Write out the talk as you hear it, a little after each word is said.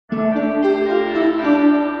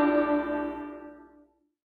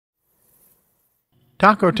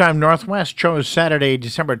Taco Time Northwest chose Saturday,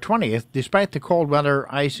 December 20th, despite the cold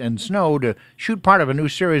weather, ice, and snow, to shoot part of a new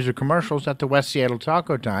series of commercials at the West Seattle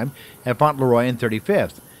Taco Time at Fauntleroy and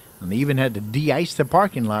 35th. And they even had to de-ice the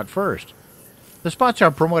parking lot first. The spots are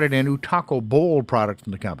promoting a new taco bowl product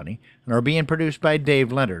from the company and are being produced by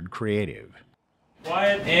Leonard Creative.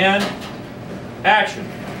 Quiet and action.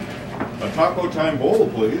 A Taco Time bowl,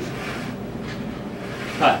 please.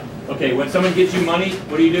 Cut. Okay, when someone gives you money,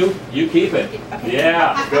 what do? You keep it.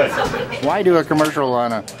 Yeah, good. Why do a commercial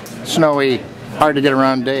on a snowy, hard to get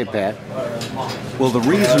around day, Pat? Well, the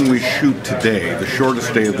reason we shoot today, the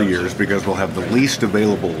shortest day of the year, is because we'll have the least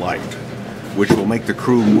available light, which will make the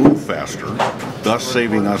crew move faster, thus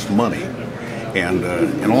saving us money.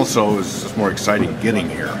 And also, it's just more exciting getting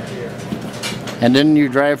here. And didn't you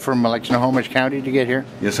drive from Snohomish County to get here?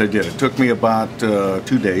 Yes, I did. It took me about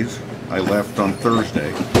 2 days. I left on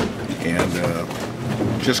Thursday and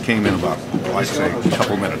just came in about, I'd say, a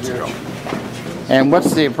couple minutes ago. And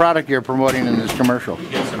what's the product you're promoting in this commercial?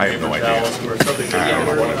 I have no idea. I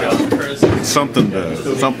don't know what it is. It's something to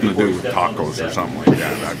do with tacos or something like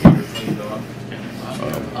that.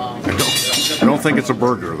 I don't think it's a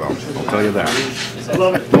burger, though. I'll tell you that.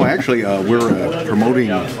 No, actually, we're promoting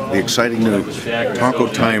the exciting new Taco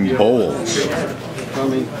Time Bowls,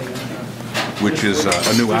 which is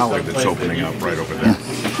a new alley that's opening up right over there.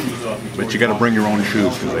 But you got to bring your own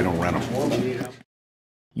shoes because they don't rent them.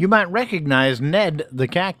 You might recognize Ned the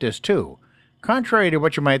cactus, too. Contrary to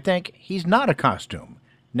what you might think, he's not a costume.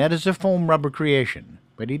 Ned is a foam rubber creation,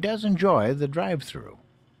 but he does enjoy the drive-thru.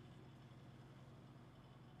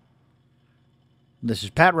 This is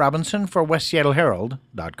Pat Robinson for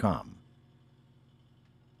WestSeattleHerald.com.